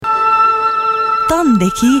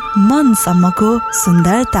तनदेखि मनसम्मको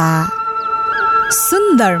सुन्दरता।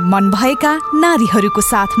 सुन्दर मन भएका नारीहरूको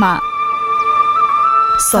साथमा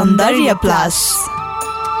सौन्दर्य प्लस।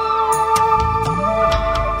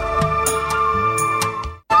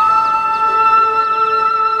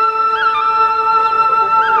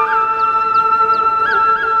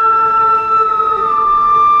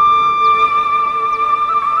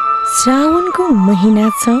 श्रावणको महिना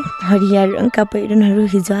छ। हरिया रङका पहिरनहरू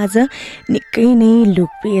हिजो आज निकै नै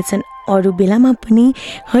लोकप्रिय छन्। अरू बेलामा पनि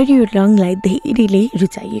हरियो रङलाई धेरैले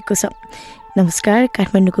रुचाइएको छ। नमस्कार,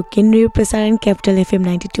 काठमाडौँको केन्द्रीय प्रसारण क्यापिटल FM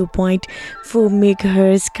 92.4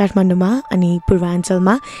 मेगाहर्ज काठमाडौँमा अनि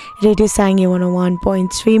पूर्वाञ्चलमा रेडियो साङ्गे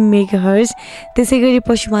 101.3 मेगाहर्ज, त्यसै गरी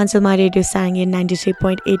पश्चिमाञ्चलमा रेडियो साङ्गे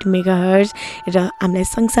 93.8 मेगाहर्ज र हामीलाई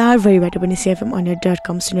संसारभरिबाट पनि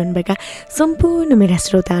cfm.com सुन्नुभएका सम्पूर्ण मेरा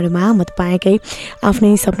श्रोताहरूमा म तपाईँकै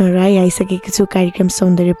आफ्नै सपना राई आइसकेको छु कार्यक्रम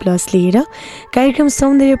सौन्दर्य प्लस लिएर। कार्यक्रम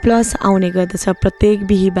सौन्दर्य प्लस आउने गर्दछ प्रत्येक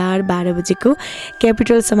बिहिबार 12 बजेको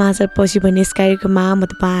क्यापिटल समाचार पछि भने यस कार्यक्रममा म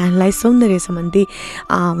तपाईँहरूलाई सौन्दर्य सम्बन्धी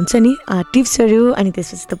हुन्छ नि टिप्सहरू अनि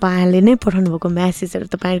त्यसपछि तपाईँहरूले नै पठाउनु भएको म्यासेजहरू,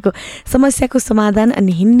 तपाईँहरूको समस्याको समाधान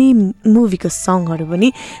अनि हिन्दी मुभीको सङहरू पनि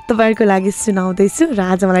तपाईँहरूको लागि सुनाउँदैछु। र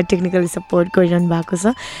आज मलाई टेक्निकली सपोर्ट गरिरहनु भएको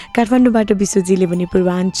छ काठमाडौँबाट विश्वजीले पनि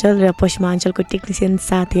पूर्वाञ्चल र पश्चिमाञ्चलको टेक्निसियन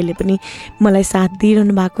साथीहरूले पनि मलाई साथ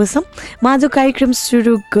दिइरहनु भएको छ। म आज कार्यक्रम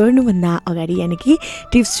सुरु गर्नुभन्दा अगाडि यानि कि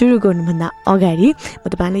टिप्स सुरु गर्नुभन्दा अगाडि म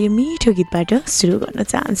तपाईँलाई यो मिठो गीतबाट सुरु गर्न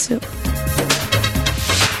चाहन्छु।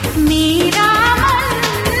 मेरा मन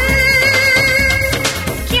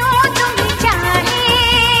क्यों तुम्हें चाहे,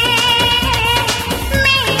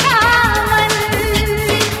 मेरा मन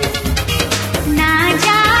ना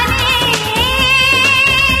जाने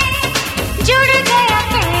जुड़ गया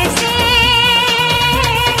कैसे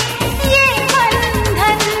ये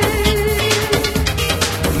बंधन।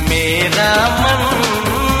 मेरा मन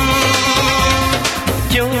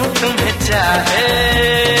क्यों तुम्हें चाहे,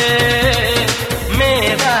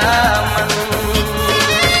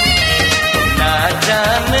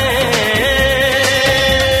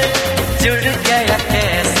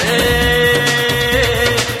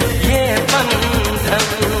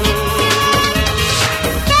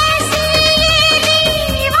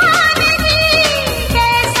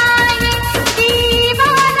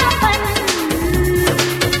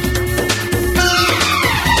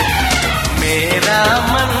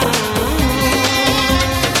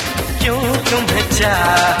 क्यों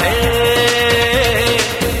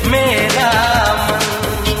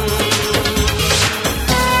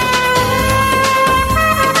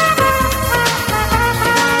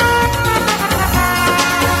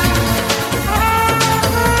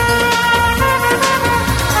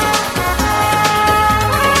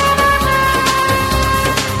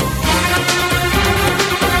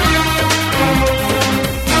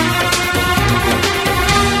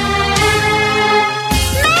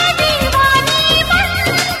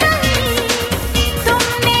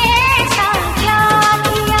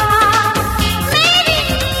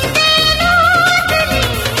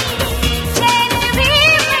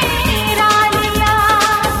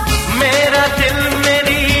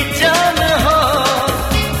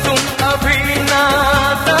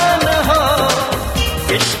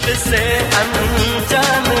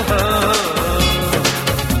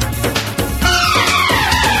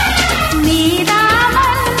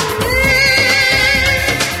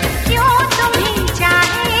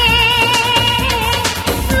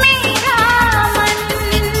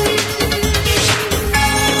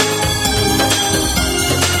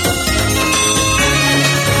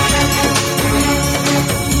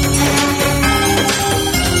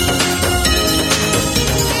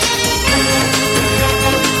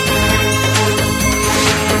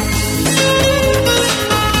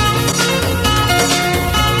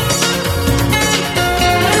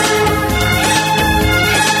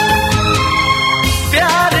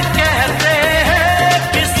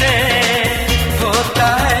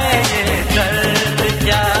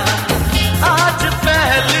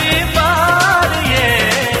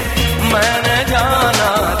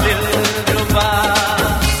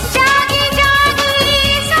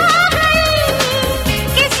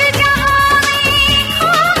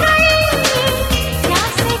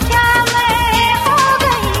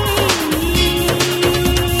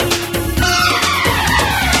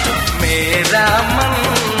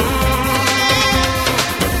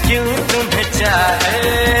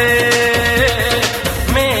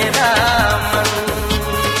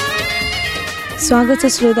स्वागत छ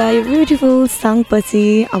श्रोता यो ब्युटिफुल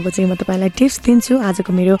सङपछि। अब चाहिँ म तपाईँलाई टिप्स दिन्छु।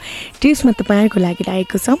 आजको मेरो टिप्समा तपाईँहरूको लागि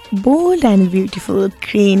लागेको छ बोल्ड एन्ड ब्युटिफुल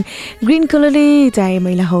ग्रिन कलरले चाहे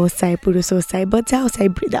महिला होस्, चाहे पुरुष होस्, चाहे बच्चा होस्,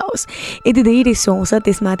 चाहे वृद्ध होस्, यति धेरै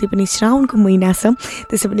सुहाउँछ। त्यसमाथि पनि श्रावणको महिना छ,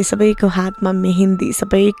 त्यसै पनि सबैको हातमा मेहेन्दी,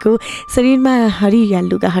 सबैको शरीरमा हरिया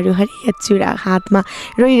लुगाहरू, हरिया चुरा हातमा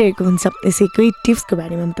रहिरहेको हुन्छ। यसैकै टिप्सको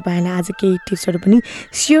बारेमा म तपाईँलाई आज केही टिप्सहरू पनि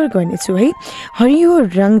सेयर गर्नेछु है।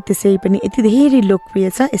 हरियो रङ त्यसै पनि यति धेरै लोकप्रिय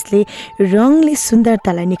छ, यसले रङले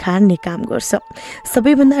सुन्दरतालाई निखार्ने काम गर्छ।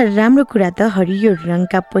 सबैभन्दा राम्रो कुरा त हरियो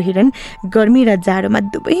रङका पहिरन गर्मी र जाडोमा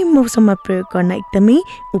दुवै मौसममा प्रयोग गर्न एकदमै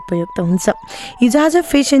उपयुक्त हुन्छ। हिजो आज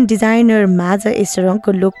फेसन डिजाइनर माझ यस रङको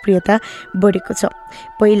लोकप्रियता बढेको छ।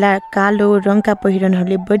 पहिला कालो रङका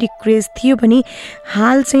पहिरनहरूले बढी क्रेज थियो भने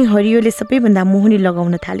हाल चाहिँ हरियोले सबैभन्दा मोहनी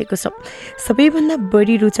लगाउन थालेको छ। सबैभन्दा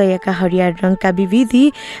बढी रुचाइएका हरिया रङका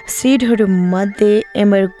विविधि सेडहरू मध्ये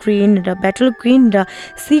एमर ग्रिन र ब्याटल ग्रिन र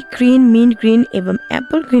सी ग्रिन, मिन्ट ग्रिन एवं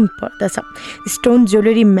एप्पल ग्रिन पर्दछ। स्टोन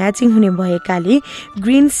ज्वेलरी म्याचिङ हुने भएकाले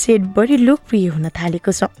ग्रिन सेड बढी लोकप्रिय हुन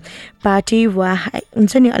थालेको छ। पार्टी वा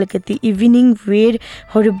हुन्छ नि अलिकति इभिनिङ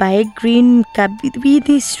वेयरहरू बाहेक ग्रिनका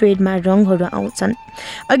विविधि सेडमा रङहरू आउँछन्।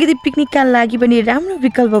 अलिकति पिकनिकका लागि पनि राम्रो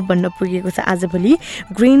विकल्प बन्न पुगेको छ आजभोलि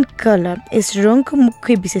ग्रिन कलर। यस रङको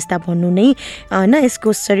मुख्य विशेषता भन्नु नै होइन, यसको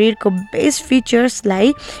शरीरको बेस्ट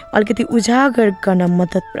फिचर्सलाई अलिकति उजागर गर्न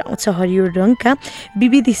मद्दत पुर्याउँछ। हरियो रङका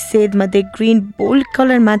विविध सेडमध्ये ग्रिन बोल्ड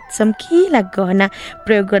कलरमा चम्किला गहना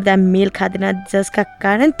प्रयोग गर्दा मेल खाँदैन, जसका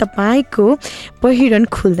कारण तपाईँको पहिरन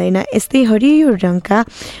खुल्दैन। यस्तै हरियो रङका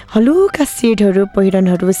हलुका सेडहरू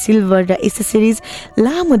पहिरनहरू सिल्भर र एसेसरिज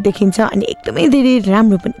लामो देखिन्छ अनि एकदमै धेरै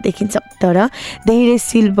राम्रो पनि देखिन्छ। तर धेरै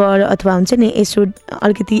सिल्भर अथवा हुन्छ नि यसो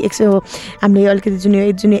हामीले अलिकति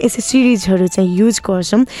जुन एसेसरिजहरू चाहिँ युज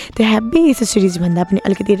गर्छौँ, त्यो हेभी एसेसरिज भन्दा पनि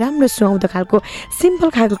अलिकति राम्रो सुहाउँदो खालको सिम्पल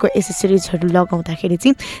खालको एसेसरिजहरू लगाउँदाखेरि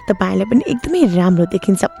चाहिँ तपाईँलाई पनि एकदमै राम्रो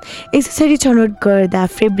देखिन्छ। एसेसरिज छनौट गर्दा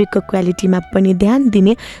फेब्रिकको क्वालिटीमा पनि ध्यान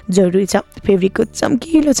दिने जरुरी छ। फेब्रिकको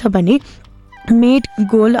चम्किलो छ भने मेट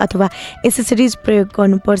गोल्ड अथवा एसेसरिज प्रयोग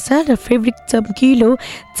गर्नुपर्छ र फेब्रिक चम्किलो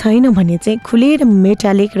छैन भने चाहिँ खुलेर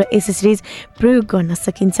मेटालिक र एसेसरिज प्रयोग गर्न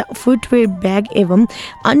सकिन्छ। फुटवेयर, ब्याग एवं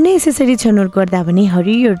अन्य एसेसरिज छनौट गर्दा भने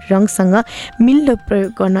हरियो रङसँग मिल्दो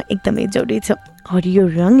प्रयोग गर्न एकदमै जरुरी छ।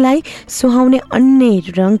 हरियो रङलाई सुहाउने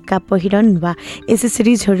अन्य रङका पहिरन वा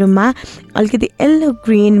एसेसरिजहरूमा अलिकति येल्लो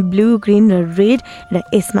ग्रिन, ब्लू ग्रिन र रेड र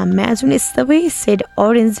यसमा म्याच हुने सबै सेड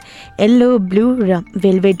अरेन्ज, येल्लो, ब्लू र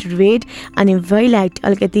भेलभेट रेड अनि भोइलाइट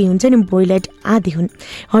अलिकति हुन्छ नि भोइलाइट आदि हुन्।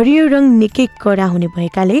 हरियो रङ निकै कडा हुने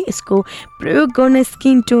भएकाले यसको प्रयोग गर्न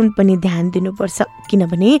स्किन टोन पनि ध्यान दिनुपर्छ,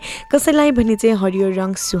 किनभने कसैलाई भने चाहिँ हरियो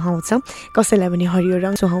रङ सुहाउँछ, कसैलाई भने हरियो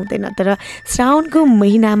रङ सुहाउँदैन। तर श्रावणको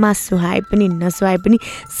महिनामा सुहाए पनि नसुहाए पनि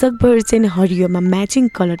सकभर चाहिँ हरियोमा म्याचिङ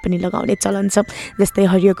कलर पनि लगाउने चलन छ। जस्तै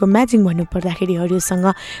हरियोको म्याचिङ भन्नुपर्दाखेरि हरियोसँग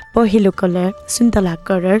पहेँलो कलर, सुन्तला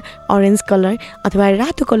कलर, अरेन्ज कलर अथवा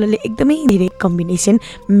रातो कलरले एकदमै धेरै कम्बिनेसन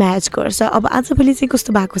म्याच गर्छ। अब आजभोलि चाहिँ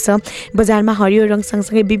कस्तो भएको छ, बजारमा हरियो रङ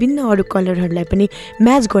सँगसँगै विभिन्न अरू कलरहरूलाई पनि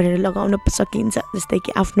म्याच गरेर लगाउन सकिन्छ। जस्तै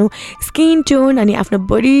कि आफ्नो स्किन टोन अनि आफ्नो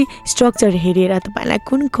बडी स्ट्रक्चर हेरेर तपाईँलाई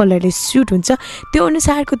कुन कलरले सुट हुन्छ त्यो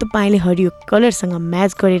अनुसारको तपाईँले हरियो कलरसँग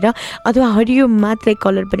म्याच गरेर अथवा हरियो मात्रै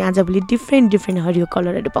कलर पनि आजभोलि डिफ्रेन्ट हरियो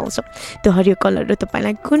कलरहरू पाउँछ। त्यो हरियो कलरहरू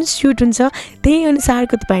तपाईँलाई कुन सुट हुन्छ त्यही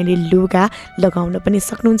अनुसारको तपाईँले लुगा लगाउन पनि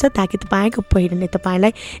सक्नुहुन्छ, ताकि तपाईँको पहिरनले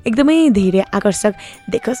तपाईँलाई एकदमै धेरै आकर्षक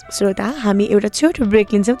देखोस्। श्रोता, हामी एउटा छोटो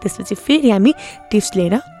ब्रेक लिन्छौँ, त्यसपछि फेरि हामी टिप्स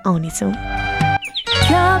लिएर आउनेछौँ।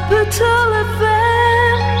 Capital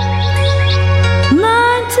FM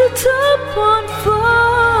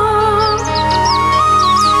 92.4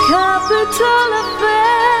 Capital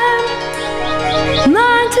FM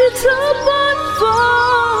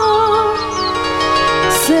 92.4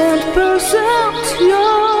 100%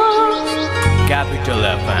 yours. Capital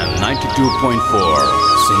FM 92.4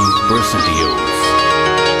 100% yours.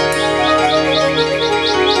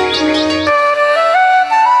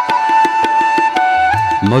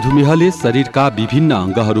 मधुमेहले शरीरका विभिन्न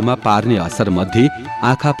अङ्गहरूमा पार्ने असर मध्ये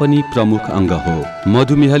आँखा पनि प्रमुख अङ्ग हो।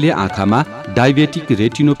 मधुमेहले आँखामा डायबेटिक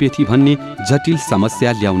रेटिनोपेथी भन्ने जटिल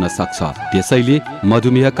समस्या ल्याउन सक्छ। त्यसैले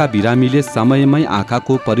मधुमेहका बिरामीले समयमै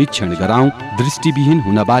आँखाको परीक्षण गराउँ, दृष्टिविहीन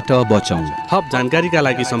हुनबाट बचौँ। थप जानकारीका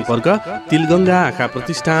लागि सम्पर्क तिलगङ्गा आँखा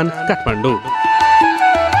प्रतिष्ठान, काठमाडौँ।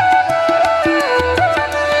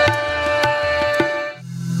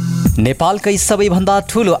 नेपालकै सबैभन्दा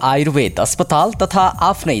ठूलो आयुर्वेद अस्पताल तथा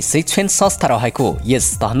आफ्नै शिक्षण संस्था रहेको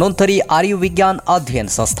यस धन्वन्तरी आयुर्विज्ञान अध्ययन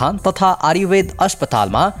संस्थान तथा आयुर्वेद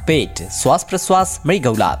अस्पतालमा पेट, श्वास प्रश्वास,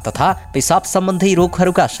 मृगौला तथा पेशाब सम्बन्धी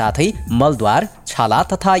रोगहरूका साथै मलद्वार, छाला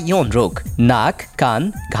तथा यौन रोग, नाक,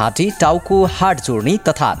 कान, घाँटी, टाउको, हाड जोड्नी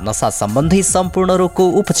तथा नसा सम्बन्धी सम्पूर्ण रोगको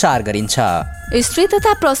उपचार गरिन्छ। स्त्री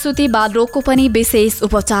तथा प्रसुति बाल रोगको पनि विशेष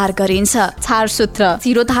उपचार गरिन्छ। छारसूत्र,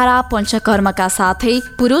 शिरोधारा, पञ्चकर्मका साथै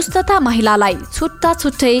पुरुष तथा महिलालाई छुट्टा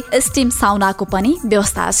छुट्टै स्टिम साउनाको पनि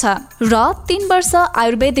व्यवस्था छ र 3 वर्ष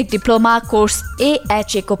आयुर्वेदिक डिप्लोमा कोर्स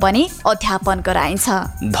AHA को पनि अध्यापन गराइन्छ।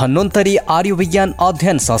 धन्वन्तरी आयुर्विज्ञान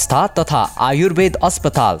अध्ययन संस्था तथा आयुर्वेद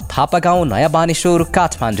अस्पताल, थापागाउँ, नयाँ बानेश्वर,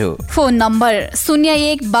 काठमाडौँ। Phone number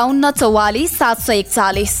 01 52 44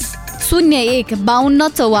 741, 01 52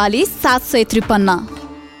 44 753।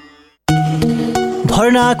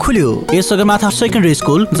 भर्ना खुल्यो। यस सगरमाथा सेकेन्डरी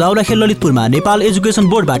स्कुल जाउलाखेल ललितपुरमा नेपाल एजुकेसन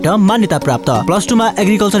बोर्डबाट मान्यता प्राप्त +2 मा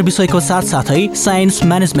एग्रिकल्चर विषयको साथसाथै साइन्स,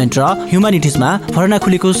 म्यानेजमेन्ट र ह्युमानिटिजमा भर्ना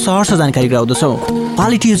खुलेको सहर्ष जानकारी गराउँदछौँ।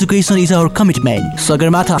 Quality education is our commitment.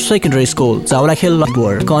 Sagarmatha secondary school Jawalakhel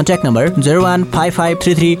Lalitpur. Contact number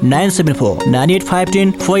 0155333974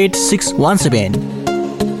 9851048617।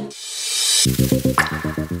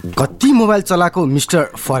 कति मोबाइल चलाएको मिस्टर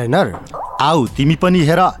फरेनर? आऊ तिमी पनि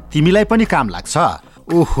हेर, तिमीलाई पनि काम लाग्छ।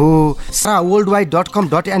 ओहो,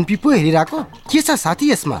 worldwide.com.np पो हेरिरहेको के छ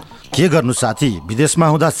साथी यसमा? के गर्नु साथी, विदेशमा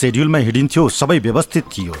हुँदा शेड्युलमा हिँडिन्थ्यो, सबै व्यवस्थित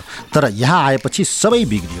थियो। तर यहाँ आएपछि सबै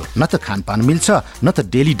बिग्रियो। न त खानपान मिल्छ, न त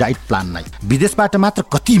डेली डाइट प्लान नै। विदेशबाट मात्र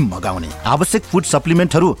कति मगाउने। आवश्यक फुड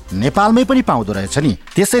सप्लिमेन्टहरू नेपालमै पनि पाउँदो रहेछ नि,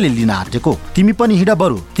 त्यसैले लिन आँटेको। तिमी पनि हिँड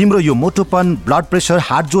बरु। तिम्रो यो मोटोपन, ब्लड प्रेसर,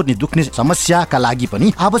 हार्ट जोड्ने दुख्ने समस्याका लागि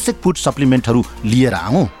पनि आवश्यक फुड सप्लिमेन्टहरू लिएर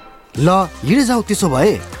आऊ। ल हिँडे जाऊ त्यसो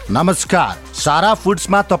भए। नमस्कार, सारा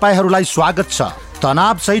फुड्समा तपाईहरूलाई स्वागत छ।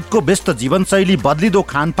 तनाव सहितको व्यस्त जीवनशैली, बदलिदो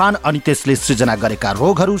खानपान अनि त्यसले सृजना गरेका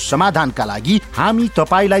रोगहरू समाधानका लागि हामी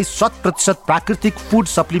तपाईलाई 100% प्राकृतिक फुड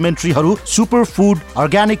सप्लिमेन्ट्रीहरू, सुपर फुड,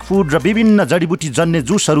 अर्ग्यानिक फुड र विभिन्न जडीबुटी जन्य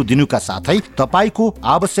जुसहरू दिनुका साथै तपाईको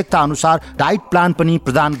आवश्यकता अनुसार डाइट प्लान पनि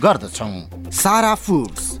प्रदान गर्दछौँ। सारा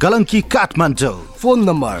फुड्स, गलङ्की, काठमाडौँ। Phone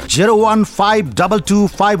number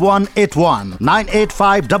 015225181,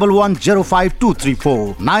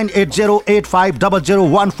 9851105234,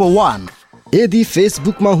 9808500141। यदि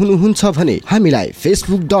फेसबुकमा हुनुहुन्छ भने हामीलाई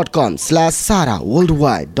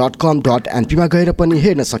facebook.com/saraworldwide.com.np मा गएर पनि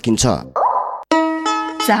हेर्न सकिन्छ।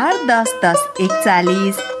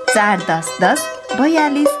 4101041,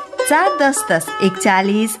 4101042,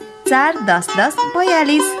 4101041,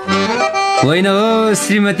 4101042। होइन हो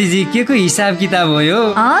श्रीमतीजी, के को हिसाब किताब हो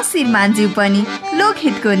यो? श्रीमानज्यू पनि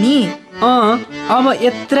लोकहितको नि। अब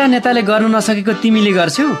यत्र नेताले गर्न नसकेको तिमीले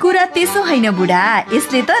गर्छौ? कुरा त्यसो होइन बुढा,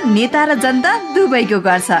 यसले त नेता र जनता दुवैको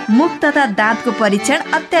गर्छ। मुख तथा दाँतको परीक्षण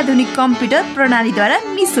अत्याधुनिक कम्प्युटर प्रणालीद्वारा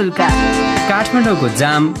निशुल्क। काठमाडौँको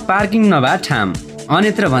जाम, पार्किङ नभए ठाम,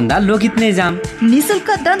 अन्यत्र भन्दा लोकहित नै जाम। निशुल्क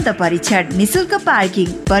दन्त परीक्षण, निशुल्क पार्किङ,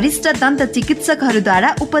 वरिष्ठ दन्त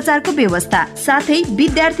चिकित्सकहरूद्वारा उपचारको व्यवस्था, साथै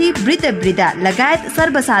विद्यार्थी, वृद्ध वृद्धा लगायत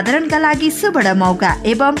सर्वसाधारणका लागि सुवर्ण मौका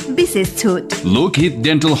एवं विशेष छुट। लोकहित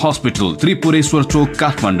dental hospital, Tripureshwor Chowk,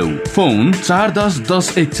 Kathmandu. Phone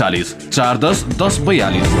 4101041,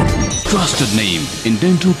 4101042। Trusted name in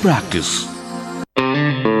dental practice.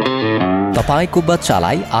 तपाईको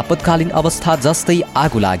बच्चालाई आपतकालीन अवस्था जस्तै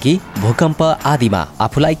आगो लागि, भूकम्प आदिमा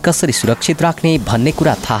आफूलाई कसरी सुरक्षित राख्ने भन्ने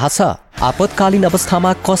कुरा थाहा छ? आपतकालीन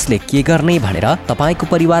अवस्थामा कसले के गर्ने भनेर तपाईको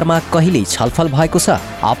परिवारमा कहिल्यै छलफल भएको छ?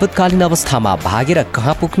 आपतकालीन अवस्थामा भागेर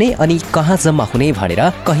कहाँ पुग्ने अनि कहाँ जम्मा हुने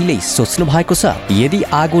भनेर कहिल्यै सोच्नु भएको छ? यदि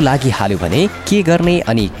आगो लागिहाल्यो भने के गर्ने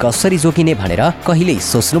अनि कसरी जोगिने भनेर कहिल्यै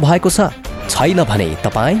सोच्नु भएको छ? छैन भने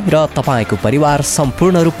तपाईँ र तपाईँको परिवार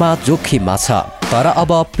सम्पूर्ण रूपमा जोखिममा छ। तर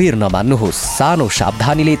अब पिर नमान्नुहोस्, सानो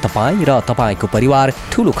सावधानीले तपाईँ र तपाईँको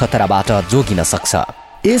परिवार ठुलो खतराबाट जोगिन सक्छ।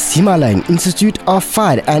 यस Himalayan institute of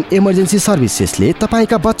fire and emergency सर्भिसेसले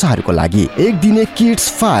तपाईँका बच्चाहरूको लागि एक दिने किड्स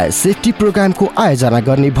फायर सेफ्टी प्रोग्रामको आयोजना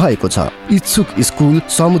गर्ने भएको छ। इच्छुक स्कुल,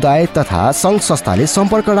 समुदाय तथा सङ्घ संस्थाले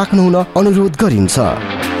सम्पर्क राख्नुहुन अनुरोध गरिन्छ।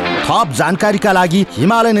 थप जानकारीका लागि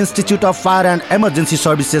Himalayan institute of fire and emergency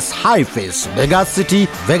services, high face, Vegas city,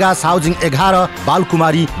 Vegas housing 11,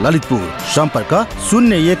 Balkumari, Lalitpur. सम्पर्क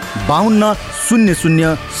 01 52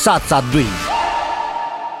 00 772।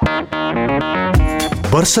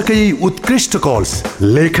 वर्षकै उत्कृष्ट कोर्स,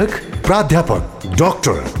 लेखक, प्राध्यापक,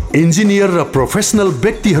 डाक्टर, इन्जिनियर र प्रोफेसनल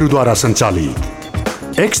व्यक्तिहरूद्वारा सञ्चालित।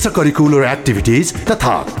 एक्स्ट्रा करिकुलर एक्टिभिटिज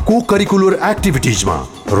तथा को करिकुलर एक्टिभिटिजमा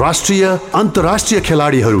राष्ट्रिय अन्तर्राष्ट्रिय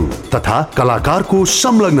खेलाडीहरू तथा कलाकारको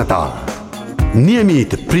संलग्नता।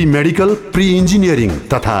 नियमित प्री मेडिकल, प्री इन्जिनियरिङ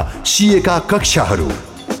तथा CA का कक्षाहरू।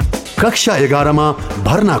 कक्षा 11 मा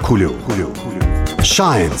भर्ना खुल्यो।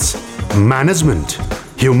 साइन्स, म्यानेजमेन्ट,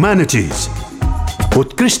 ह्युम्यानिटिज,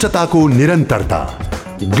 उत्कृष्टताको निरन्तरता।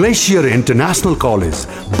 Glacier international college,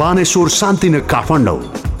 Baneshwar Shantinagar Kathmandu.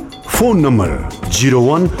 Phone number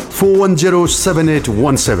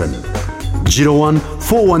 0141078117,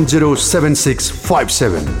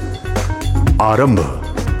 0141076657। आरम्भ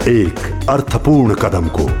एक अर्थपूर्ण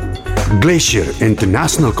कदमको। Glacier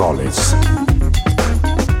international college.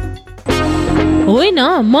 होइन,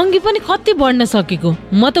 महँगी पनि कति बढ्न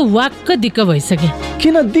सकेको, म त वाक्क दिक्क भइसकेँ।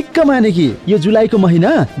 किन दिक्क माने कि यो जुलाईको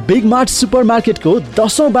महिना बिग मार्ट सुपर मार्केटको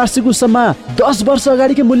 10औं वार्षिक उत्सवमा 10 वर्ष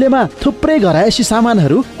अगाडिको मूल्यमा थुप्रै घरायसी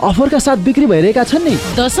सामानहरू अफरका साथ बिक्री भइरहेका छन् नि।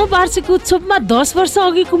 10औं वार्षिक उत्सवमा 10 वर्ष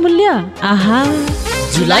अघिको मूल्य। आहा,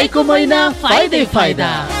 जुलाईको महिना फाइदै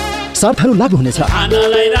फाइदा। शर्तहरू लागू हुनेछ।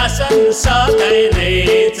 खानालाई रासन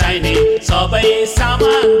सधैँ चाहिने सबै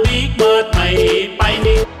सामान बिग मार्टमै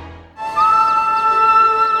पाइने।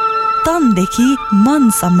 तनदेखि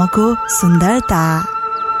मनसम्मको सुन्दरता,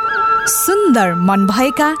 सुन्दर मन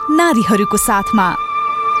भएका नारीहरूको साथमा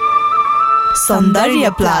सौन्दर्य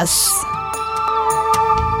प्लस।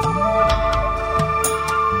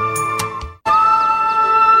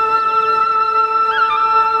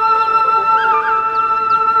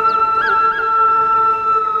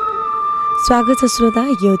 स्वागत छ श्रोता,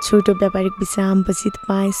 यो छोटो व्यापारिक विश्रामपछि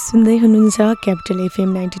तपाईँ सुन्दै हुनुहुन्छ क्यापिटल FM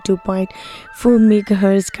 92.4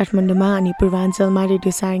 मेगाहर्ज काठमाडौँमा अनि पूर्वाञ्चलमा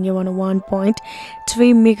रेडियो सारङ्गी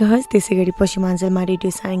 101.3 मेगाहर्ज, त्यसै गरी पश्चिमाञ्चलमा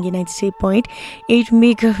रेडियो सारङ्गी 93.8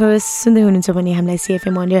 मेगाहर्ज सुन्दै हुनुहुन्छ भने हामीलाई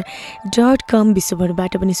CFM.com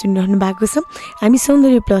विश्वभरबाट पनि सुनिरहनु भएको छ। हामी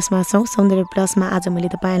सौन्दर्य प्लसमा छौँ। सौन्दर्य प्लसमा आज मैले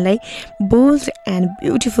तपाईँलाई bold and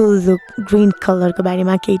beautiful look green कलरको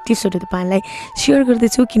बारेमा केही टिप्सहरू तपाईँलाई सेयर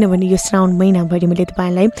गर्दैछु, किनभने यो श्रावण महिनाभरि मैले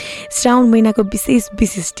तपाईँलाई श्रावण महिनाको विशेष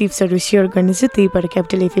टिप्सहरू सेयर गर्नेछु। त्यही भएर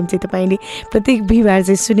क्यापिटल FM चाहिँ तपाईँले प्रत्येक बिहिबार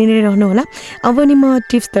चाहिँ सुनि नै रहनुहोला। अब नि म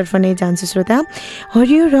टिप्सतर्फ नै जान्छु श्रोता।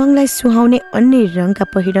 हरियो रङलाई सुहाउने अन्य रङका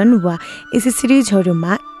पहिरन वा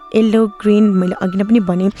एसेसरिजहरूमा येल्लो ग्रिन, मैले अघि नै पनि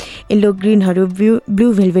भने येल्लो ग्रिनहरू, ब्लू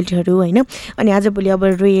भेलभेटहरू होइन, अनि आजभोलि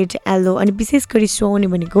अब रेड, येल्लो अनि विशेष गरी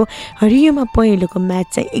सुहाउने भनेको हरियोमा पहेँलोको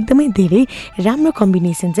म्याच चाहिँ एकदमै धेरै राम्रो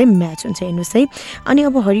कम्बिनेसन चाहिँ म्याच हुन्छ हेर्नुहोस् है। अनि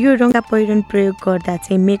अब हरियो रङका पहिरन प्रयोग गर्दा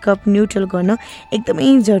चाहिँ मेकअप न्युट्रल गर्न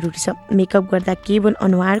एकदमै जरुरी छ। मेकअप गर्दा केवल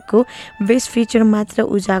अनुहारको बेस्ट फिचर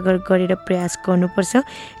मात्र उजागर गरेर प्रयास गर्नुपर्छ।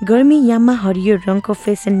 गर्मी याममा हरियो रङको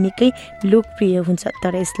फेसन निकै लोकप्रिय हुन्छ,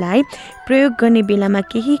 तर यसलाई प्रयोग गर्ने बेलामा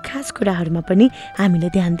केही खास कुराहरूमा पनि हामीले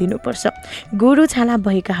ध्यान दिनुपर्छ। गोरो छाला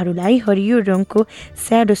भएकाहरूलाई हरियो रङको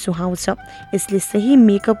स्याडो सुहाउँछ। यसले सही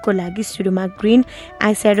मेकअपको लागि सुरुमा ग्रिन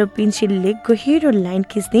आई स्याडो पेन्सिलले गहिरो लाइन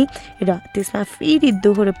खिच्ने र त्यसमा फेरि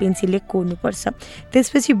दोहोरो पेन्सिलले कोर्नुपर्छ।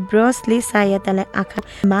 त्यसपछि ब्रसले सहायतालाई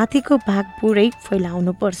आँखा माथिको भाग पुरै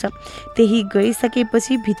फैलाउनुपर्छ। त्यही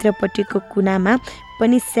गरिसकेपछि भित्रपट्टिको कुनामा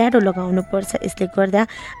पनि स्याडो लगाउनु पर्छ। यसले गर्दा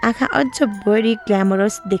आँखा अझ बढी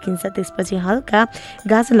ग्ल्यामरस देखिन्छ। त्यसपछि हल्का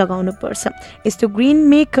गाजर लगाउनु पर्छ। यस्तो ग्रिन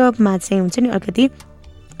मेकअपमा चाहिँ हुन्छ नि अलिकति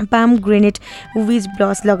पाम ग्रेनेट विज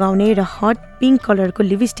ब्लस लगाउने र हट पिङ्क कलरको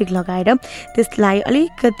लिपस्टिक लगाएर त्यसलाई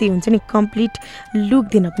अलिकति हुन्छ नि कम्प्लिट लुक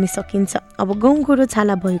दिन पनि सकिन्छ। अब गहुँगोरो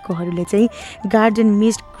छाला भएकोहरूले चाहिँ garden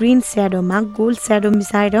mist green स्याडोमा gold shadow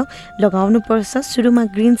मिसाएर लगाउनुपर्छ। सुरुमा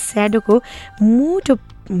ग्रिन स्याडोको मोटो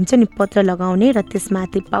हुन्छ नि पत्र लगाउने र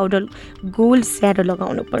त्यसमाथि पाउडर गोल्ड स्याडो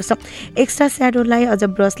लगाउनुपर्छ। एक्स्ट्रा स्याडोलाई अझ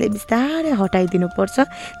ब्रसले बिस्तारै हटाइदिनुपर्छ।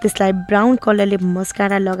 त्यसलाई ब्राउन कलरले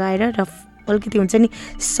मस्कारा लगाएर र अलिकति हुन्छ नि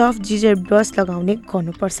सफ्ट जिजर ब्रस लगाउने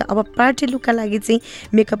गर्नुपर्छ। अब पार्टी लुकका लागि चाहिँ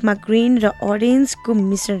मेकअपमा ग्रिन र अरेन्जको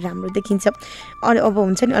मिश्रण राम्रो देखिन्छ। अब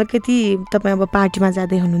हुन्छ नि अलिकति तपाईँ अब पार्टीमा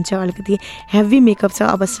जाँदै हुनुहुन्छ, अलिकति हेभी मेकअप छ,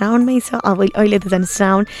 अब श्रावणमै छ, अब अहिले त झन्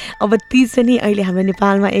श्रावण, अब तीज पनि अहिले हाम्रो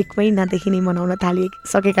नेपालमा 1 महिनादेखि नै मनाउन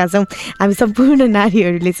थालिसकेका छौँ हामी सम्पूर्ण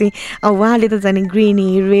नारीहरूले चाहिँ। अब उहाँले त झन्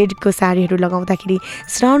ग्रिनी रेडको साडीहरू लगाउँदाखेरि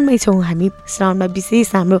श्रावणमै छौँ हामी। श्रावणमा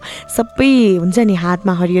विशेष हाम्रो सबै हुन्छ नि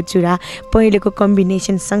हातमा हरियो चुरा पहिलेको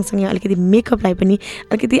कम्बिनेसन सँगसँगै अलिकति मेकअपलाई पनि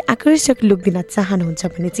अलिकति आकर्षक लुक दिन चाहनुहुन्छ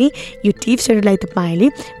भने चाहिँ यो टिप्सहरूलाई तपाईँले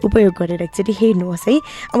उपयोग गरेर एकचोटि हेर्नुहोस् है।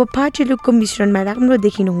 अब पार्टी लुकको मिश्रणमा राम्रो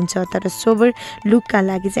देखिनुहुन्छ, तर सोबर लुकका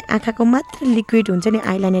लागि चाहिँ आँखाको मात्र लिक्विड हुन्छ नि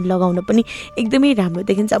आइलाइनर लगाउन पनि एकदमै राम्रो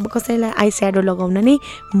देखिन्छ। अब कसैलाई आई स्याडो लगाउन नै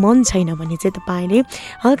मन छैन भने चाहिँ तपाईँले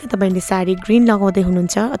हल्का तपाईँले साडी ग्रिन लगाउँदै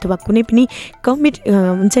हुनुहुन्छ अथवा कुनै पनि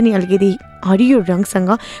हुन्छ नि अलिकति हरियो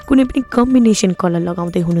रङसँग कुनै पनि कम्बिनेसन कलर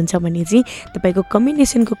लगाउँदै हुनुहुन्छ भने चाहिँ तपाईँको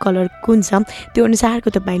कम्बिनेसनको कलर कुन छ त्यो अनुसारको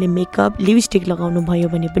तपाईँले मेकअप लिपस्टिक लगाउनु भयो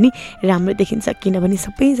भने पनि राम्रो देखिन्छ। किनभने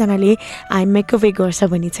सबैजनाले आई मेकअपै गर्छ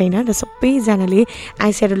भन्ने छैन र सबैजनाले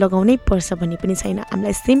आई स्याडो लगाउनै पर्छ भन्ने पनि छैन।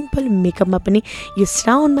 हामीलाई सिम्पल मेकअपमा पनि यो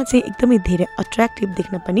श्रावणमा चाहिँ एकदमै धेरै अट्र्याक्टिभ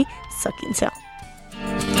देख्न पनि सकिन्छ।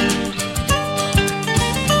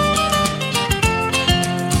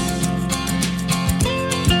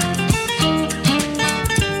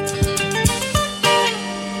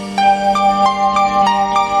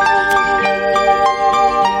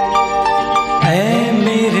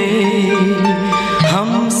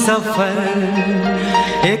 सफर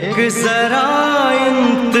एक जरा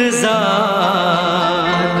इंतजार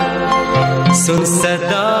सुन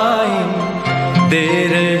सदाएं दे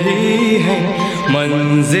रही है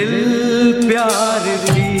मंजिल प्यार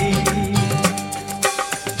की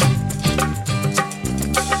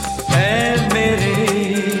ऐ मेरे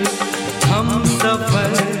हम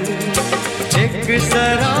सफर एक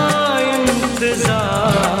जरा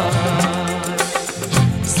इंतजार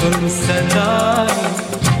सुन सदाएं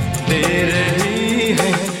दे रही है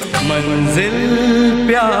मंजिल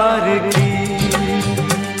प्यार की।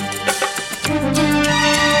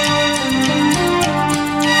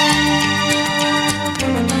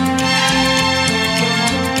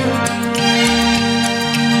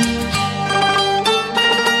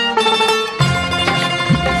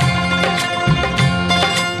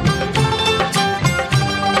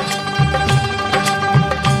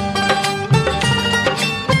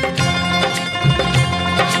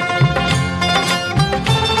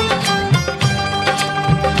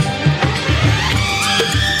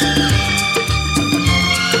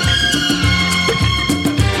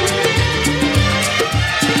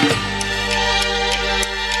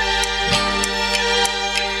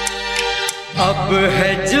 अब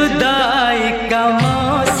है जुदाई का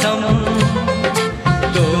मौसम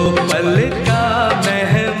दो पल का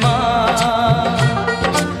मेहमान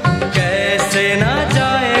कैसे ना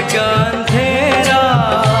जाएगा अंधेरा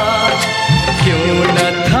क्यों न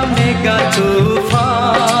थमेगा तूफान।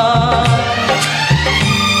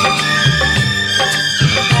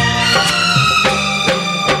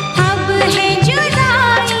 अब है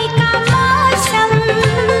जुदाई का मौसम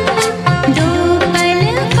दो पल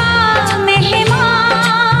का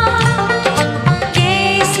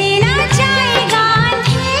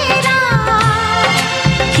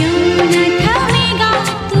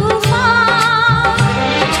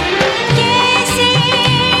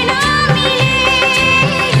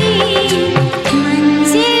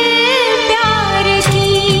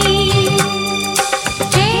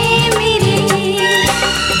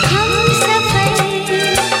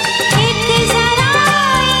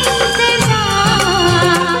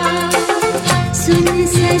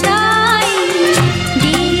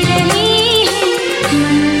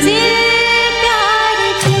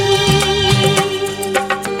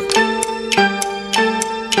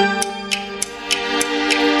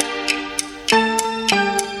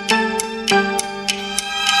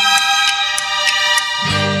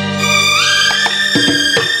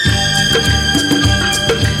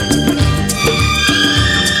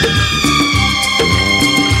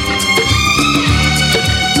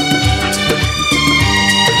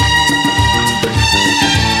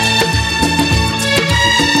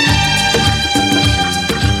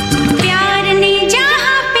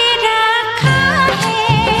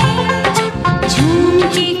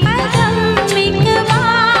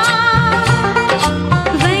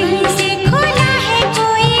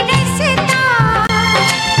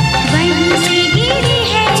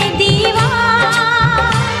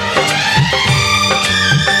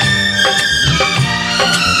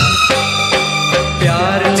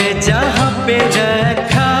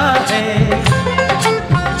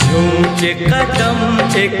के कदम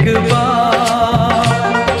एक बार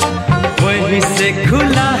वहीं से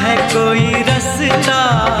खुला है कोई रास्ता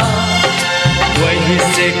वहीं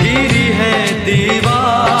से गिरी है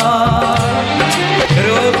दीवार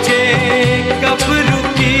रोके कब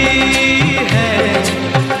रुकी है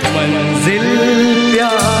मंजिल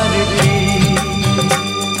प्यार की।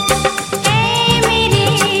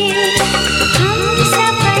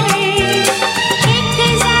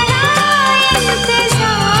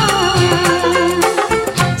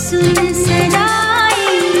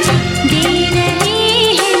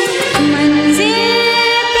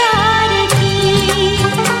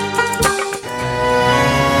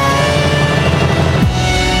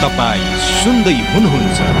 सुन्दै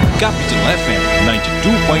हुनुहुन्छ क्यापिटल एफएम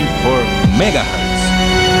 92.4 मेगाहर्ट्ज।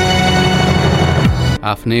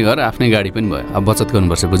 आफ्नै घर आफ्नै गाडी पनि भयो। अब बचत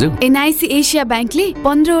गर्नुपर्छ, बुझ्यौ? एनआइसी एसिया ब्याङ्कले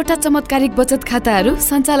 15वटा चमत्कारिक बचत खाताहरू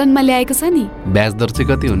सञ्चालनमा ल्याएको छ नि। ब्याज दर चाहिँ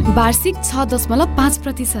कति हुने? वार्षिक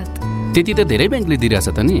 6.5%। त्यति त धेरै ब्याङ्कले दिइरहेछ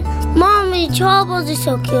त नि। मम्मी 6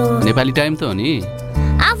 बजिसक्यो। नेपाली टाइम त हो नि।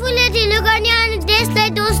 आफूले ढिलो गर्ने अनि देशलाई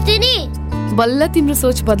दोष दिने। बल्ल तिम्रो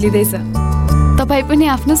सोच बदलिँदैछ। तपाईँ पनि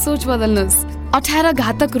आफ्नो सोच बदल्नुहोस्। 18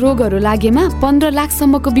 घातक रोगहरू लागेमा 15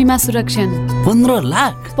 लाखसम्मको बिमा सुरक्षा। 15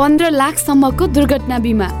 लाख? 15 लाखसम्मको दुर्घटना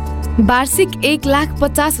बिमा। वार्षिक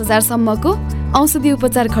 1,50,000 औषधि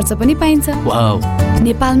उपचार खर्च पनि पाइन्छ। वाउ।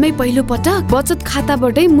 नेपालमै पहिलो पटक बचत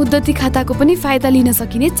खाताबाटै मुद्दती खाताको पनि फाइदा लिन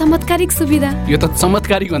सकिने चमत्कारिक सुविधा। यो त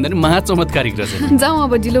चमत्कारिक भन्दा नि महाचमत्कारिक रहेछ। जाउँ,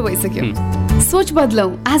 अब ढिलो भइसक्यो। सोच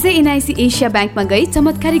बदलौँ। आजै एनआइसी एसिया ब्याङ्कमा गई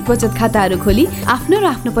चमत्कारिक बचत खाताहरू खोली आफ्नो र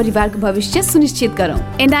आफ्नो परिवारको भविष्य सुनिश्चित गरौँ।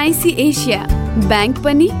 एनआइसी एसिया, ब्याङ्क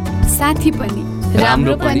पनि साथी पनि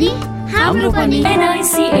राम्रो पनि हाम्रो पनि।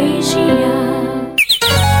 NIC Asia.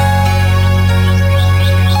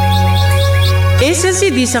 एसएलसी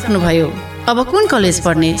दिइसक्नुभयो, अब कुन कलेज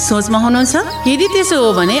पढ्ने सोचमा हुनुहुन्छ? यदि त्यसो हो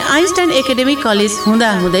भने आइन्स्टाइन एकाडेमी कलेज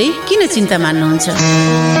हुँदाहुँदै किन चिन्ता मान्नुहुन्छ?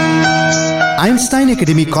 आइन्स्टाइन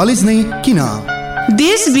एकाडेमी कलेज नै किन?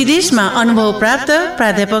 देश विदेशमा अनुभव प्राप्त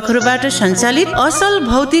प्राध्यापकहरूबाट सञ्चालित असल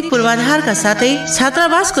भौतिक पूर्वाधारका साथै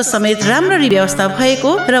छात्रावासको समेत राम्ररी व्यवस्था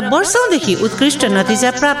भएको र वर्षौंदेखि उत्कृष्ट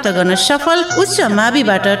नतिजा प्राप्त गर्न सफल उच्च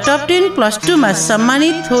माविबाट टप 10+2 मा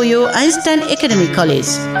सम्मानित हो यो आइन्स्टाइन एकाडेमी कलेज।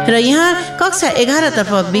 र यहाँ कक्षा 11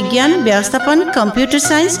 तर्फ विज्ञान, व्यवस्थापन, कम्प्युटर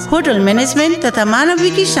साइन्स, होटल म्यानेजमेन्ट तथा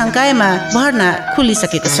मानविकी संकायमा भर्ना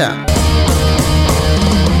खुलिसकेको छ।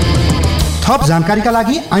 थप जानकारीका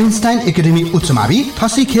लागि आइन्स्टाइन एकाडेमी उच्च मावि,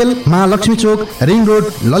 थसी खेल, महालक्ष्मी चोक, रिङ रोड,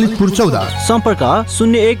 ललितपुर 14। सम्पर्क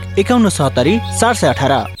 01 51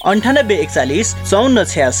 718 98 41 54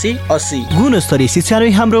 86 80। गुणस्तरीय शिक्षा नै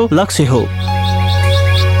हाम्रो लक्ष्य हो।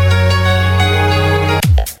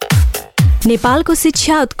 नेपालको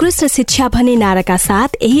शिक्षा उत्कृष्ट शिक्षा भन्ने नाराका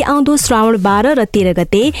साथ यही आउँदो श्रावण 12 र 13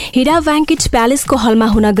 गते हिरा ब्याङ्केट प्यालेसको हलमा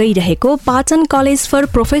हुन गइरहेको Patan college for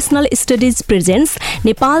professional studies presents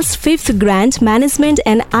Nepals 5th grand management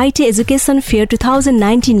and IT education fair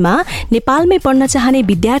 2019 मा नेपालमै पढ्न चाहने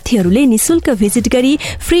विद्यार्थीहरूले निशुल्क भिजिट गरी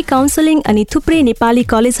फ्री काउन्सलिङ अनि थुप्रै नेपाली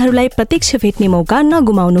कलेजहरूलाई प्रत्यक्ष भेट्ने मौका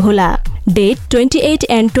नगुमाउनुहोला। Date 28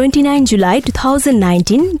 and 29 July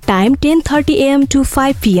 2019. Time 10:30 AM to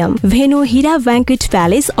 5 PM. Venue Hira Banquet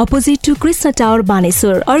Palace opposite to Krishna Tower,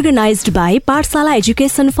 Baneswar. Organized by Pathshala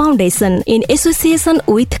Education Foundation in association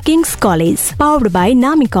with King's College. Powered by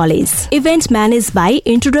Nami College. Event managed by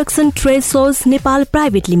Introduction Trade Shows Nepal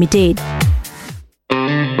Private Limited.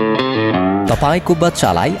 तपाईको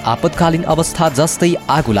बच्चालाई आपतकालीन अवस्था जस्तै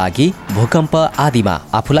आगो लागि, भूकम्प आदिमा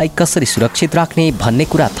आफूलाई कसरी सुरक्षित राख्ने भन्ने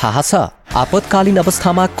कुरा थाहा छ? आपतकालीन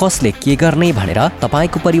अवस्थामा कसले के गर्ने भनेर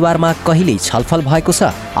तपाईको परिवारमा कहिल्यै छलफल भएको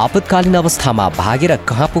छ? आपतकालीन अवस्थामा भागेर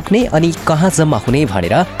कहाँ पुग्ने अनि कहाँ जम्मा हुने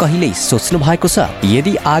भनेर कहिल्यै सोच्नु भएको छ?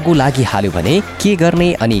 यदि आगो लागिहाल्यो भने के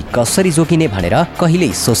गर्ने अनि कसरी जोगिने भनेर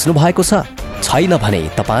कहिल्यै सोच्नु भएको छ? छैन भने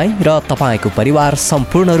तपाईँ र तपाईँको परिवार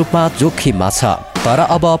सम्पूर्ण रूपमा जोखिममा छ। तर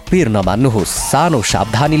अब पिर नमान्नुहोस्, सानो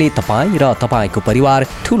सावधानीले तपाईँ र तपाईँको परिवार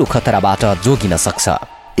ठूलो खतराबाट जोगिन सक्छ।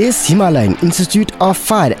 S Himalayan institute of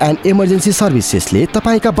fire and emergency सर्भिसेसले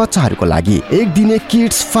तपाईँका बच्चाहरूको लागि एक दिने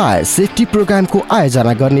किड्स फायर सेफ्टी प्रोग्रामको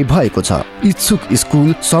आयोजना गर्ने भएको छ। इच्छुक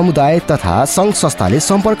स्कुल, समुदाय तथा सङ्घ संस्थाले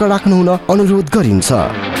सम्पर्क राख्नुहुन अनुरोध गरिन्छ।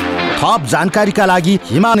 थप जानकारीका लागि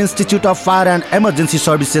Himalayan institute of fire and emergency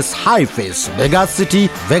services high face, Vegas city,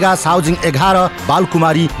 Vegas housing 11,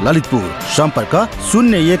 Balkumari, Lalitpur. सम्पर्क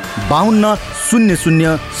 01 52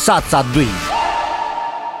 00 772।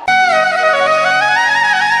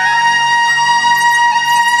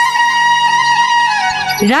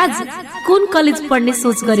 राज, कुन कलेज पढ्ने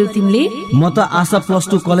सोच गर्यौ तिमीले? म त Asha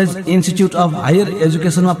 +2 college institute of higher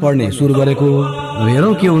एजुकेसनमा पढ्ने सुरु गरेको।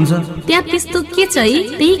 हेरौँ के हुन्छ। त्यहाँ त्यस्तो के छ?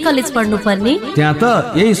 त्यही कलेज पढ्नु पर्ने? त्यहाँ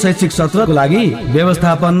त यही शैक्षिक सत्रको लागि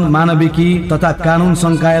व्यवस्थापन, मानविकी तथा कानुन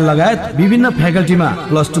संकाय लगायत विभिन्न फ्याकल्टीमा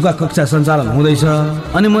 +2 का कक्षा सञ्चालन हुँदैछ।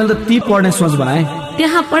 अनि मैले त ती पढ्ने सोच बनाएँ।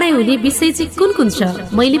 त्यहाँ पढाइ हुने विषय चाहिँ कुन कुन छ?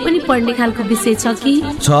 मैले पनि पढ्ने खालको विषय छ कि?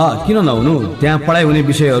 छ, किन नहुनु। त्यहाँ पढाइ हुने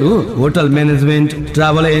विषयहरू hotel management,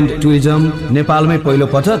 travel and tourism, नेपालमै पहिलो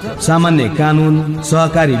पटक सामान्य कानुन,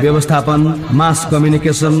 सहकारी व्यवस्थापन, mass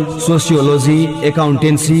communication, sociology,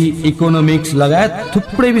 accountancy, economics लगायत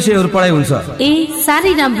थुप्रै विषयहरू पढाइ हुन्छ। ए,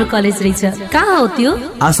 साह्रै राम्रो कलेज रहेछ। कहाँ हो त्यो?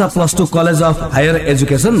 Asha +2 college of higher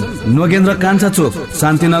education, Nagendra Kanchha Chowk,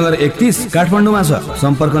 Shantinagar 31, काठमाडौँमा छ।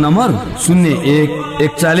 सम्पर्क नम्बर 01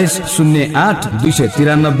 41 08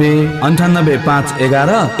 293 98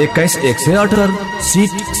 511 21 178।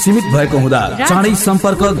 सिट सीमित भएको हुँदा चाँडै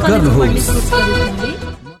सम्पर्क गर्नुहोस्।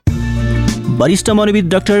 वरिष्ठ मनोविद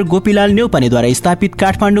डाक्टर गोपीलाल न्यौपानेद्वारा स्थापित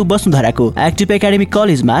काठमाडौँ वसुन्धराको एक्टिभ एकाडेमिक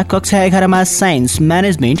कलेजमा कक्षा 11 मा साइन्स,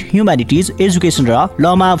 म्यानेजमेन्ट, ह्युम्यानिटिज, एजुकेसन र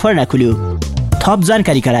लमा भर्ना खुल्यो। थप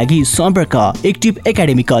जानकारीका लागि सम्पर्क active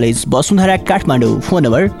academic college Vasundhara Kathmandu. Phone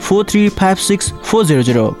number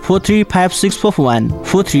 43564000, 435641,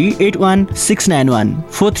 4381691,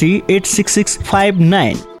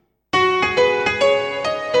 4386659।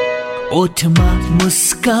 ओठमा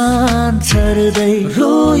मुस्कान छर्दै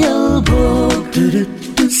रोयल भोग,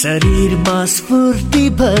 शरीरमा स्फूर्ति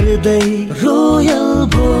भर्दै रोयल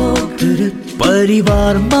भोग,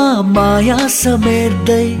 परिवारमा माया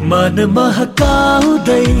समेट्दै मन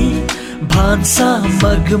महकाउँदै भान्सा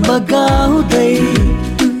मगमगाउँदै।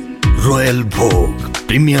 रोयल भोग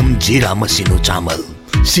प्रिमियम जीरा मसिनो चामल,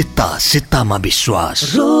 सित्ता सित्तामा विश्वास।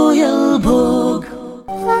 रोयल भोग।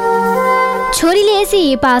 छोरीले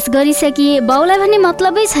एसए पास गरिसकिए बाउलाई भन्ने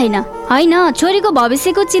मतलबै छैन हैन। छोरीको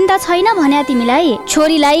भविष्यको चिन्ता छैन भन्या तिमीलाई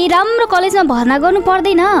छोरीलाई राम्रो कलेजमा भर्ना गर्नु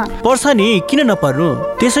पर्दैन? पर्छ नि, किन नपर्नु।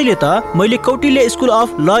 त्यसैले त मैले Kautilya school of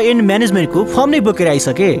law and म्यानेजमेन्टको form नै बोकेर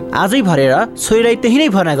आइसके। आजै भरेर छोरीलाई त्यही नै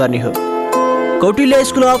भर्ना गर्ने हो। Kautilya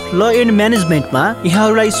school of law and म्यानेजमेन्टमा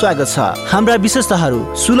यहाँहरूलाई स्वागत छ। हाम्रा विशेषताहरू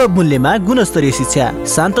सुलभ मूल्यमा गुणस्तरीय शिक्षा,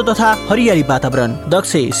 शान्त तथा हरियाली वातावरण,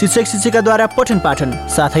 दक्ष शिक्षक शिक्षिकाद्वारा पठन पाठन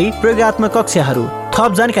साथै प्रयोगात्मक कक्षाहरू।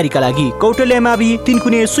 थप जानकारीका लागि कौटिल्य मावि 3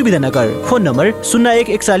 कुने सुविधानगर। Phone number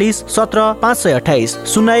 0141 17 528,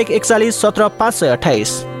 0141 17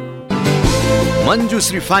 528।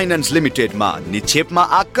 मञ्जुश्री फाइनान्स लिमिटेडमा निक्षेपमा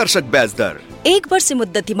आकर्षक ब्याज दर। 1 वर्ष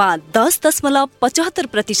मुद्दतीमा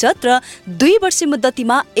 10.75% र 2 वर्ष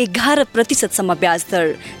मुद्दतीमा 11% सम्म ब्याज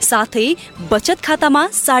दर, साथै बचत खातामा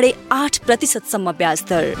 8.5% सम्म ब्याज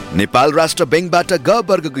दर। नेपाल राष्ट्र बैंकबाट ग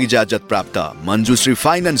वर्गको इजाजत प्राप्त मञ्जुश्री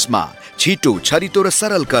फाइनान्समा छिटो, छरितो र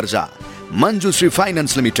सरल कर्जा। मञ्जुश्री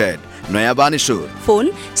फाइनान्स लिमिटेड, नयाँ Baneshwar.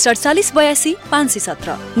 Phone 4782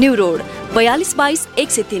 517, new road 4222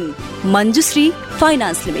 103। Manjushree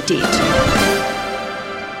finance limited.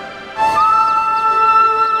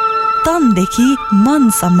 तनदेखि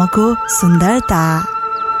मनसम्मको सुन्दरता,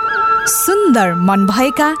 सुन्दर मन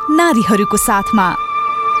भएका नारीहरूको साथमा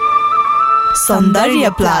सौन्दर्य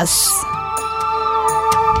प्लस।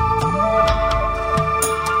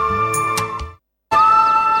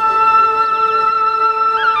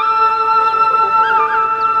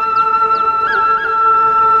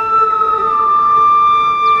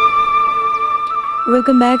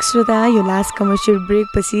 वेलकम ब्याक श्रोता। यो लास्ट कमर्सियल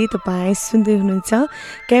ब्रेकपछि तपाईँ सुन्दै हुनुहुन्छ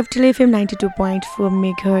क्यापिटल एफएम 92.4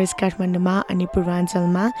 मेगाहर्ज काठमाडौँमा अनि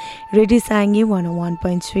पूर्वाञ्चलमा रेडियो सारङ्गी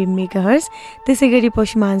 101.3 मेगाहर्ज, त्यसै गरी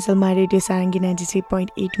पश्चिमाञ्चलमा रेडियो सारङ्गी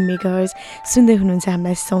 93.8 मेगाहर्ज सुन्दै हुनुहुन्छ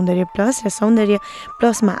हामीलाई सौन्दर्य प्लस। र सौन्दर्य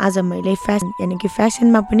प्लसमा आज मैले फ्यासन यानि कि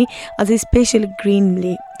फ्यासनमा पनि अझै स्पेसल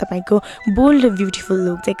ग्रिनले तपाईँको बोल्ड र ब्युटिफुल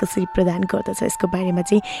लुक चाहिँ कसरी प्रदान गर्दछ यसको बारेमा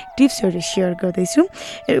चाहिँ टिप्सहरू सेयर गर्दैछु।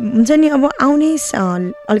 हुन्छ नि, अब आउने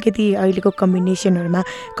अलिकति अहिलेको कम्बिनेसनहरूमा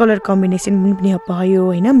कलर कम्बिनेसन पनि भयो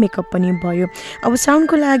होइन, मेकअप पनि भयो। अब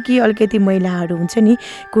साउन्डको लागि अलिकति महिलाहरू हुन्छ नि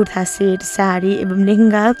कुर्ता सेट, साडी एवं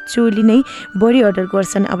लेहेङ्गा, चोली नै बढी अर्डर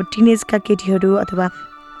गर्छन्। अब टिनेजका केटीहरू अथवा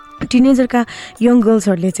टिनेजरका यङ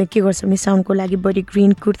गर्ल्सहरूले चाहिँ के गर्छ भने साउन्डको लागि बढी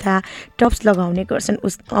ग्रिन कुर्ता टप्स लगाउने गर्छन्।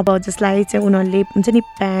 अब जसलाई चाहिँ उनीहरूले हुन्छ नि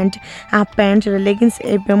प्यान्ट, हाफ प्यान्ट र लेगिन्स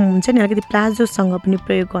एवं हुन्छ नि अलिकति प्लाजोसँग पनि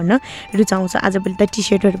प्रयोग गर्न रुचाउँछ। आजभोलि त टी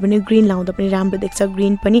सर्टहरू पनि ग्रिन लाउँदा पनि राम्रो देख्छ।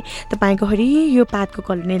 ग्रिन पनि तपाईँको हरियो पातको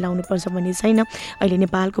कलर नै लाउनुपर्छ भन्ने छैन। अहिले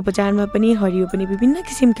नेपालको बजारमा पनि हरियो पनि विभिन्न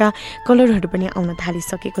किसिमका कलरहरू पनि आउन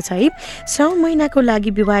थालिसकेको छ है। श्रावण महिनाको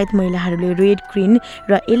लागि विवाहित महिलाहरूले रेड, ग्रिन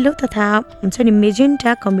र येल्लो तथा हुन्छ नि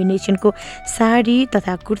मेजेन्टा कम्बिनेसनको साडी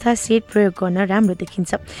तथा कुर्ता सेट प्रयोग गर्न राम्रो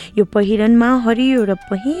देखिन्छ। यो पहिरनमा हरियो र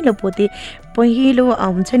पहेँलो पोते, पहिलो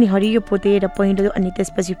हुन्छ नि हरियो पोते र पहिलो, अनि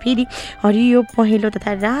त्यसपछि फेरि हरियो पहेँलो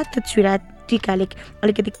तथा रातो चुरा टिकाले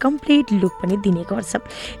अलिकति कम्प्लिट लुक पनि दिने गर्छ।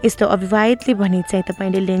 यस्तो अविवाहितले भने चाहिँ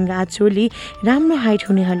तपाईँले लेहेङ्गा, चोली, राम्रो हाइट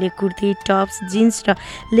हुनेहरूले कुर्ती, टप्स, जिन्स र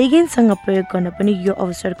लेगिन्ससँग प्रयोग गर्न पनि यो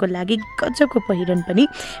अवसरको लागि गजबको पहिरन पनि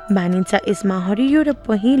मानिन्छ। यसमा हरियो र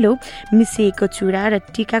पहेँलो मिसिएको चुरा र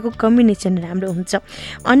टिकाको कम्बिनेसन राम्रो हुन्छ।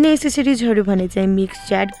 अन्य एसेसरिजहरू भने चाहिँ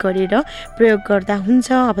मिक्स च्याट गरेर प्रयोग गर्दा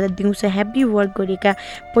हुन्छ। अब त दिउँसो हेभी वर्क गरेका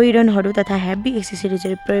पहिरनहरू तथा हेभी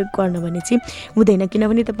एसेसरिजहरू प्रयोग गर्न भने चाहिँ हुँदैन,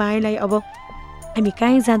 किनभने तपाईँलाई अब हामी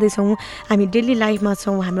कहीँ जाँदैछौँ, हामी डेली लाइफमा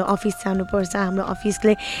छौँ, हाम्रो अफिस जानुपर्छ, हाम्रो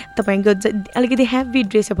अफिसले तपाईँको अलिकति हेभी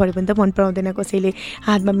ड्रेसहरू पनि त मन पराउँदैन, कसैले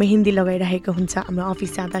हातमा मेहेन्दी लगाइरहेको हुन्छ हाम्रो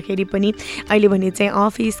अफिस जाँदाखेरि पनि। अहिले भने चाहिँ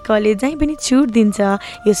अफिस कलेज जहीँ पनि छुट दिन्छ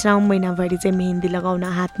यो श्रावण महिनाभरि चाहिँ मेहेन्दी लगाउन,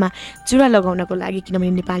 हातमा चुरा लगाउनको लागि,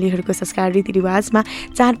 किनभने नेपालीहरूको संस्कार रीतिरिवाजमा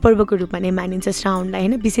चाडपर्वको रूपमा नै मानिन्छ श्रावणलाई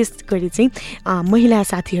होइन, विशेष गरी चाहिँ महिला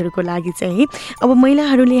साथीहरूको लागि चाहिँ है। अब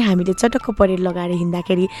महिलाहरूले हामीले चटक्क परेर लगाएर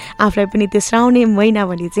हिँड्दाखेरि आफूलाई पनि त्यो श्रावणे महिना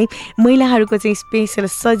भने चाहिँ महिलाहरूको चाहिँ स्पेसल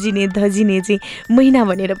सजिने धजिने चाहिँ महिना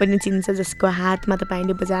भनेर पनि चिन्छ, जसको हातमा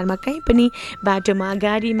तपाईँले बजारमा कहीँ पनि बाटोमा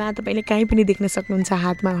गाडीमा तपाईँले कहीँ पनि देख्न सक्नुहुन्छ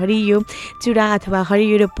हातमा हरियो चुरा अथवा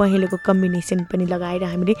हरियो र पहेँलोको कम्बिनेसन पनि लगाएर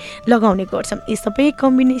हामीले लगाउने गर्छौँ। यी सबै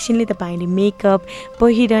कम्बिनेसनले तपाईँले मेकअप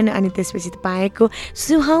पहिरन अनि त्यसपछि तपाईँको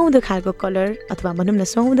सुहाउँदो खालको कलर अथवा भनौँ न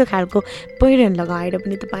सुहाउँदो खालको पहिरन लगाएर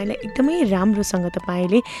पनि तपाईँलाई एकदमै राम्रोसँग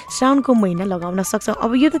तपाईँले श्रावणको महिना लगाउन सक्छ।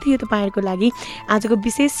 अब यो त थियो तपाईँहरूको लागि आजको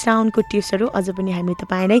विशेष श्रावणको टिप्सहरू। अझ पनि हामी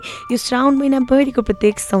तपाईँलाई यो श्रावण महिनाभरिको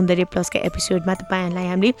प्रत्येक सौन्दर्य प्लसका एपिसोडमा तपाईँहरूलाई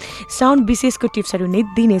हामीले श्रावण विशेषको टिप्सहरू नै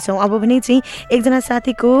दिनेछौँ। अब भने चाहिँ एकजना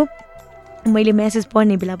साथीको मैले मेसेज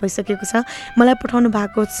पढ्ने बेला भइसकेको छ, मलाई पठाउनु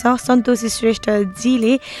भएको छ सन्तोषी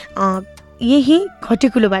श्रेष्ठजीले यही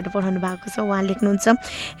घटेकुलोबाट पठाउनु भएको छ। उहाँ लेख्नुहुन्छ,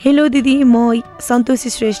 हेलो दिदी, म सन्तोषी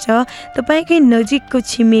श्रेष्ठ तपाईँकै नजिकको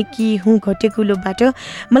छिमेकी हुँ घटेकुलोबाट।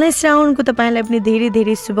 मलाई श्रावणको तपाईँलाई पनि धेरै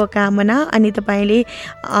धेरै शुभकामना। अनि तपाईँले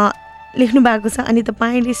लेख्नु भएको छ, अनि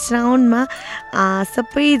तपाईँले श्रावणमा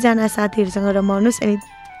सबैजना साथीहरूसँग रमाउनुहोस् अनि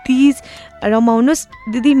तिज रमाउनुहोस्।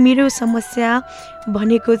 दिदी, मेरो समस्या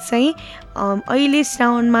भनेको चाहिँ अहिले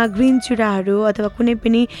श्रावणमा ग्रिन चुराहरू अथवा कुनै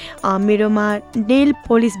पनि मेरोमा नेल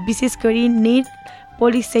पोलिस, विशेष गरी नेल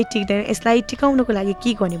पोलिस चाहिँ टिक्दैन, यसलाई टिकाउनको लागि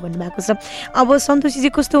के गर्ने भन्नुभएको छ। अब सन्तोषी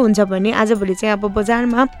चाहिँ कस्तो हुन्छ भने आजभोलि चाहिँ अब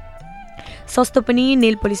बजारमा सस्तो पनि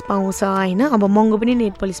नेल पोलिस पाउँछ होइन, अब महँगो पनि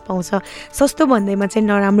नेल पोलिस पाउँछ। सस्तो भन्दैमा चाहिँ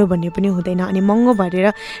नराम्रो भन्ने पनि हुँदैन अनि महँगो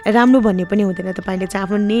भरेर राम्रो भन्ने पनि हुँदैन। तपाईँले चाहिँ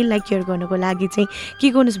आफ्नो नेललाई केयर गर्नको लागि चाहिँ के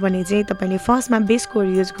गर्नुहोस् भने चाहिँ तपाईँले फर्स्टमा बेस कोर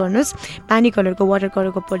युज गर्नुहोस्, पानी कलरको वाटर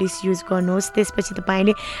कलरको पोलिस युज गर्नुहोस्। त्यसपछि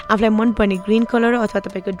तपाईँले आफूलाई मनपर्ने ग्रिन कलर अथवा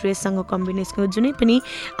तपाईँको ड्रेससँग कम्बिनेसनको जुनै पनि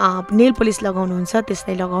नेल पोलिस लगाउनुहुन्छ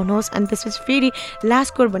त्यसलाई लगाउनुहोस्। अनि त्यसपछि फेरि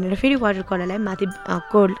लास्ट कोर भनेर फेरि वाटर कलरलाई माथि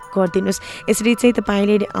कोर गरिदिनुहोस्। यसरी चाहिँ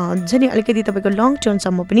तपाईँले झन् अलिकति तपाईँको लङ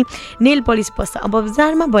टर्मसम्म पनि नेल पोलिस बस्छ। अब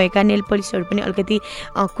बजारमा भएका नेल पोलिसहरू पनि अलिकति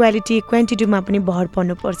क्वालिटी क्वान्टिटीमा पनि भर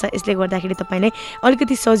पर्नुपर्छ। यसले गर्दाखेरि तपाईँलाई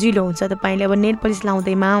अलिकति सजिलो हुन्छ। तपाईँले अब नेल पोलिस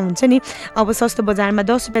लाउँदैमा हुन्छ नि, अब सस्तो बजारमा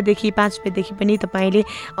 10 रुपियाँदेखि 5 रुपियाँदेखि पनि तपाईँले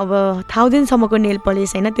अब 1000सम्मको नेल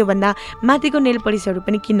पोलिस होइन, त्योभन्दा माथिको नेल पोलिसहरू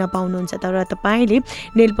पनि किन्न पाउनुहुन्छ। तर तपाईँले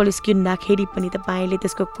नेल पोलिस किन्दाखेरि पनि तपाईँले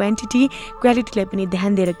त्यसको क्वालिटीलाई पनि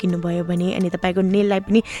ध्यान दिएर किन्नुभयो भने अनि तपाईँको नेललाई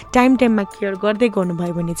पनि टाइममा केयर गर्दै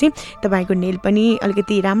गर्नुभयो भने चाहिँ तपाईँको नेल पनि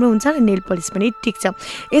अलिकति राम्रो हुन्छ र नेल पोलिस पनि टिक्छ।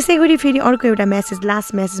 यसै गरी फेरि अर्को एउटा मेसेज,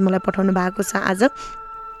 लास्ट मेसेज मलाई पठाउनु भएको छ आज।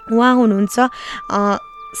 उहाँ हुनुहुन्छ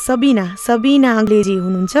सबिना घलेजी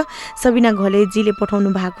हुनुहुन्छ। सबिना घलेजीले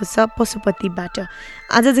पठाउनु भएको छ पशुपतिबाट।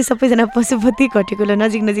 आज चाहिँ सबैजना पशुपति घटेकुलो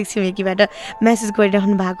नजिक छिमेकीबाट मेसेज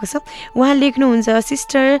गरिरहनु भएको छ। उहाँ लेख्नुहुन्छ,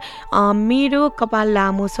 सिस्टर मेरो कपाल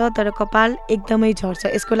लामो छ तर कपाल एकदमै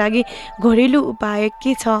झर्छ, यसको लागि घरेलु उपाय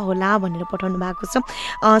के छ होला भनेर पठाउनु भएको छ।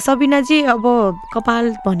 सबिनाजी, अब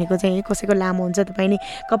कपाल भनेको चाहिँ कसैको लामो हुन्छ, तपाईँले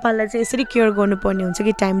कपाललाई चाहिँ यसरी केयर गर्नुपर्ने हुन्छ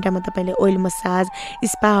कि टाइममा तपाईँले ओइल मसाज,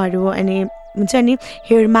 स्पाहरू अनि हुन्छ नि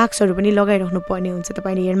हेयर मास्कहरू पनि लगाइराख्नु पर्ने हुन्छ।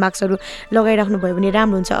 तपाईँले हेयर मास्कहरू लगाइराख्नु भयो भने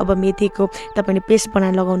राम्रो हुन्छ। अब मेथीको तपाईँले पेस्ट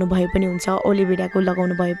बनाएर लगाउनु भए पनि हुन्छ, ओलिभेराको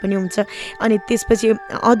लगाउनु भए पनि हुन्छ। अनि त्यसपछि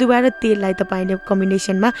अदुवा र तेललाई तपाईँले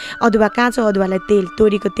कम्बिनेसनमा अदुवा, काँचो अदुवालाई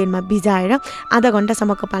तोरीको तेलमा भिजाएर आधा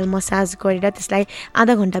घन्टासम्म कपाल मसाज गरेर त्यसलाई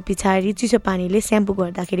आधा घन्टा पछाडि चिसो पानीले स्याम्पू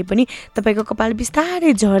गर्दाखेरि पनि तपाईँको कपाल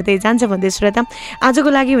बिस्तारै झर्दै जान्छ। भन्दै श्रोता, आजको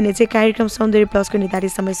लागि भने चाहिँ कार्यक्रम सौन्दर्य प्लसको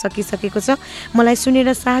निर्धारित समय सकिसकेको छ। मलाई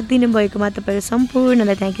सुनेर साथ दिनुभएकोमा तपाईँहरू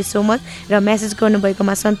सम्पूर्णलाई थ्याङ्क यू सो मच। र मेसेज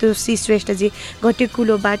गर्नुभएकोमा सन्तोषी श्रेष्ठजी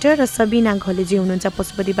घटेकुलोबाट र सबिना घलेजी हुनुहुन्छ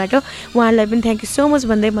पशुपतिबाट, उहाँहरूलाई पनि थ्याङ्क यू सो मच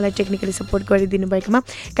भन्दै मलाई टेक्निकली सपोर्ट गरिदिनु भएकोमा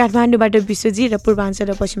काठमाडौँबाट विश्वजी र पूर्वाञ्चल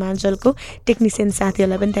र पश्चिमाञ्चलको टेक्निसियन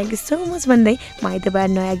साथीहरूलाई पनि थ्याङ्क यू सो मच भन्दै म आइतबार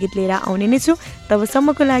नयाँ गीत लिएर आउने नै छु।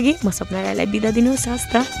 तबसम्मको लागि म सपना राईलाई बिदा दिनुहोस्। हस्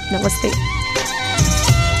त, नमस्ते।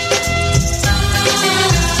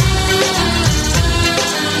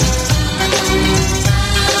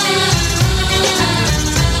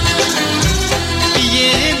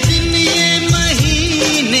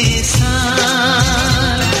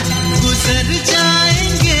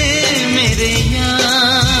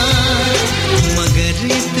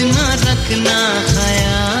 रखना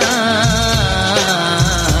ख्याल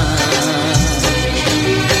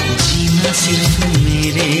जीना सिर्फ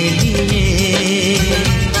मेरे लिए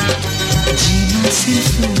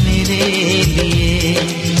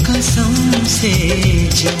तुमसे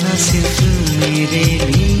जीना सिर्फ मेरे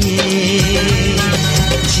लिए,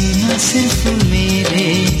 जीना सिर्फ मेरे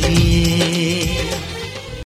लिए।